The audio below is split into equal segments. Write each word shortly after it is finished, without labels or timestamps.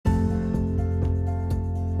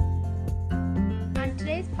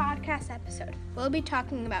podcast episode, we'll be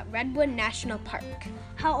talking about Redwood National Park.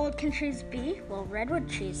 How old can trees be? Well, redwood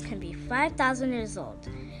trees can be 5,000 years old.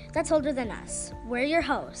 That's older than us. We're your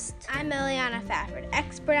hosts. I'm Ileana Fafford,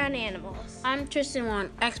 expert on animals. I'm Tristan Wan,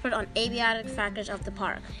 expert on abiotic factors of the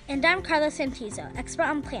park. And I'm Carla Santizo, expert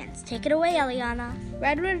on plants. Take it away, Ileana.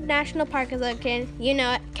 Redwood National Park is located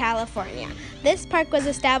in, California. This park was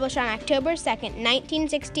established on October 2nd,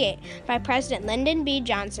 1968 by President Lyndon B.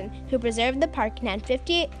 Johnson, who preserved the park and had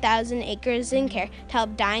 58,000 acres in care to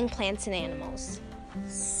help dying plants and animals.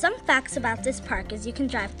 Some facts about this park is you can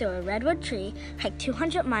drive through a redwood tree, hike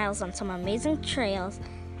 200 miles on some amazing trails,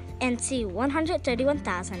 and see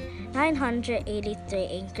 131,983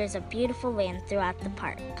 acres of beautiful land throughout the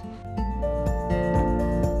park.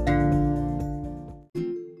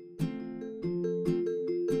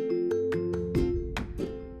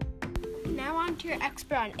 Now on to your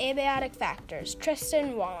expert on abiotic factors,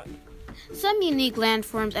 Tristan Wan. Some unique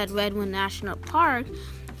landforms at Redwood National Park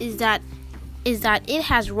is that it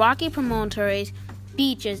has rocky promontories,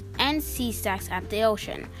 beaches, and sea stacks at the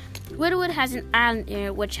ocean. Redwood has an island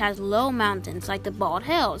area which has low mountains like the Bald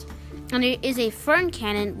Hills, and there is a fern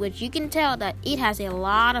canyon which you can tell that it has a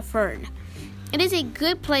lot of fern. It is a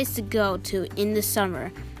good place to go to in the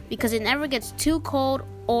summer because it never gets too cold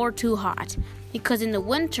or too hot, because in the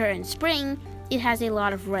winter and spring it has a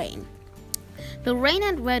lot of rain. The rain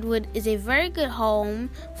at Redwood is a very good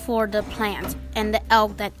home for the plants and the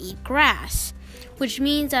elk that eat grass, which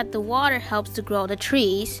means that the water helps to grow the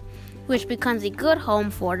trees, which becomes a good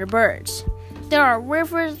home for the birds. There are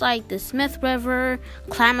rivers like the Smith River,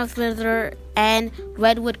 Klamath River, and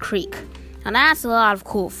Redwood Creek. Now that's a lot of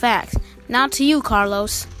cool facts. Now to you,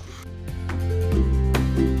 Carlos.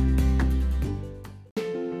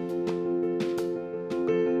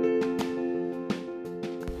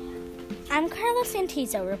 I'm Carla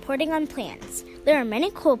Santizo, reporting on plants. There are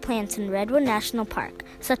many cool plants in Redwood National Park,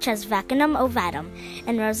 such as Vaccinum ovatum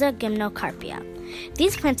and Rosa gymnocarpia.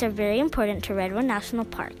 These plants are very important to Redwood National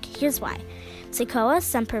Park. Here's why. Sequoia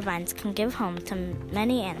sempervines can give home to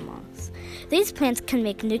many animals. These plants can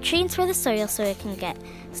make nutrients for the soil so it can get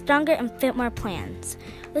stronger and fit more plants.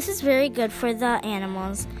 This is very good for the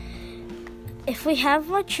animals. If we have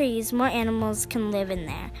more trees, more animals can live in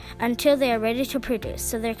there until they are ready to produce,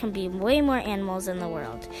 so there can be way more animals in the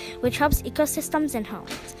world, which helps ecosystems and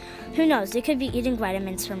homes. Who knows, you could be eating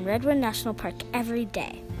vitamins from Redwood National Park every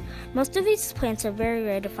day. Most of these plants are very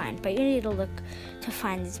rare to find, but you need to look to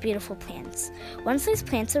find these beautiful plants. Once these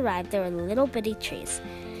plants arrived, they were little bitty trees,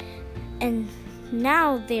 and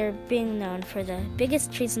now they are being known for the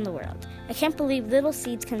biggest trees in the world. I can't believe little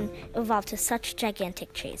seeds can evolve to such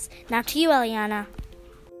gigantic trees. Now to you, Eliana.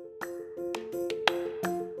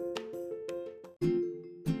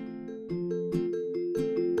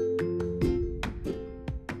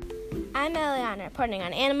 I'm Eliana, reporting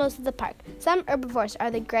on animals of the park. Some herbivores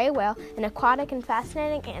are the gray whale, an aquatic and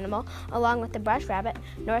fascinating animal, along with the brush rabbit,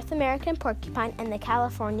 North American porcupine, and the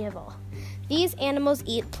California vole. These animals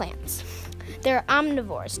eat plants. There are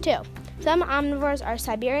omnivores, too. Some omnivores are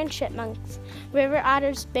Siberian chipmunks, river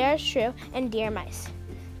otters, bears, shrew, and deer mice.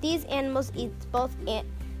 These animals eat both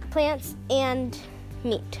plants and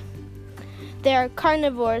meat. There are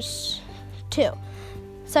carnivores, too,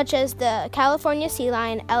 such as the California sea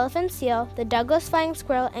lion, elephant seal, the Douglas flying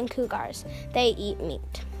squirrel, and cougars. They eat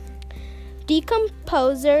meat.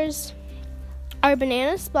 Decomposers are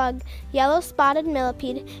banana slug, yellow spotted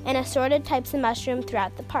millipede, and assorted types of mushroom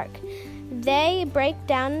throughout the park. They break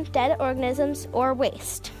down dead organisms or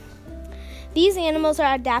waste. These animals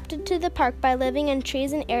are adapted to the park by living in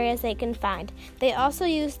trees and areas they can find. They also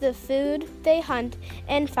use the food they hunt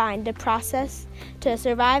and find to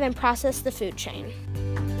survive and process the food chain.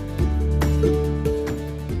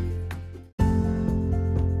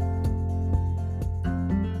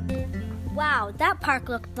 Wow, that park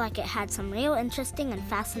looked like it had some real interesting and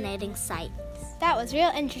fascinating sights. That was real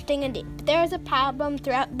interesting indeed. But there is a problem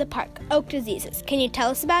throughout the park, oak diseases. Can you tell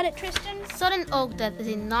us about it, Tristan? Sudden oak death is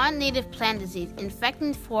a non-native plant disease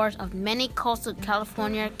infecting forests of many coastal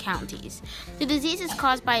California counties. The disease is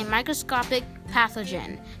caused by a microscopic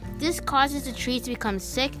pathogen. This causes the trees to become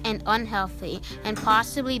sick and unhealthy and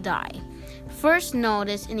possibly die. First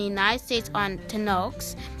noticed in the United States on tin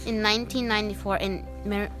oaks in 1994 in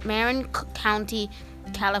Marin County,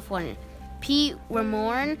 California. P.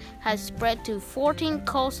 Ramorn has spread to 14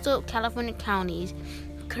 coastal California counties,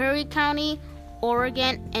 Curry County,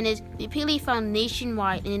 Oregon, and is repeatedly found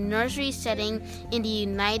nationwide in a nursery setting in the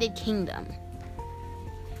United Kingdom.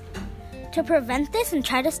 To prevent this and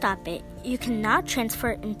try to stop it, you cannot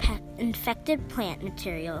transfer infected plant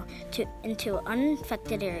material into an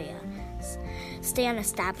uninfected area. trees. Stay on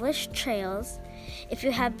established trails. If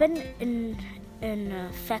you have been in an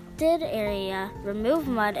affected area, remove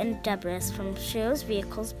mud and debris from shoes,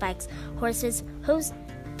 vehicles, bikes, horses, hooves,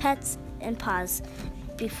 pets, and paws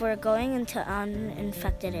before going into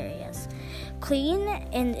uninfected areas. Clean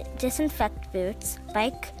and disinfect boots,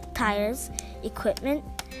 bike, tires, equipment,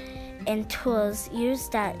 and tools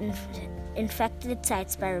used at infected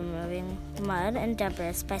sites by removing mud and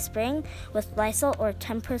debris by spraying with Lysol or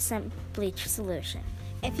 10% bleach solution.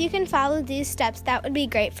 If you can follow these steps, that would be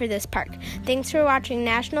great for this park. Thanks for watching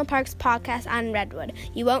National Parks Podcast on Redwood.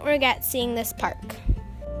 You won't regret seeing this park.